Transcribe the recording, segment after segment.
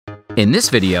In this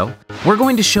video, we're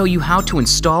going to show you how to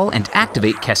install and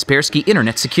activate Kaspersky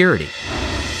Internet Security.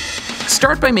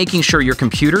 Start by making sure your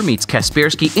computer meets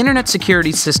Kaspersky Internet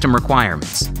Security system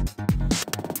requirements.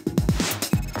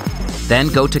 Then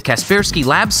go to Kaspersky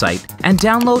Lab site and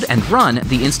download and run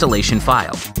the installation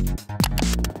file.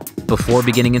 Before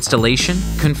beginning installation,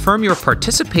 confirm your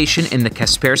participation in the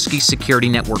Kaspersky Security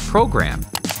Network program.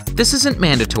 This isn't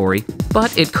mandatory,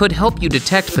 but it could help you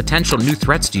detect potential new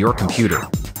threats to your computer.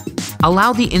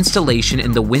 Allow the installation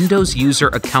in the Windows User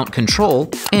Account Control,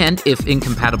 and if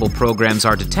incompatible programs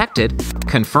are detected,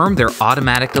 confirm their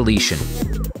automatic deletion.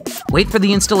 Wait for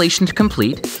the installation to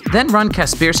complete, then run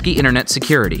Kaspersky Internet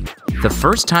Security. The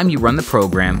first time you run the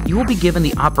program, you will be given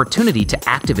the opportunity to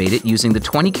activate it using the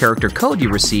 20-character code you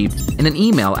received in an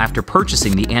email after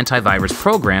purchasing the antivirus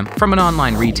program from an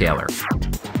online retailer.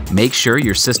 Make sure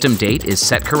your system date is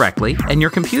set correctly and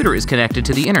your computer is connected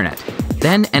to the internet.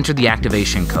 Then enter the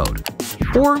activation code.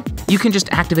 Or you can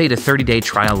just activate a 30-day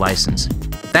trial license.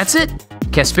 That's it!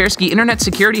 Kaspersky Internet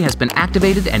Security has been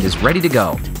activated and is ready to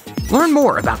go. Learn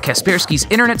more about Kaspersky's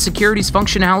Internet Security's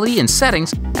functionality and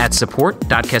settings at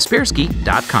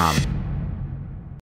support.kaspersky.com.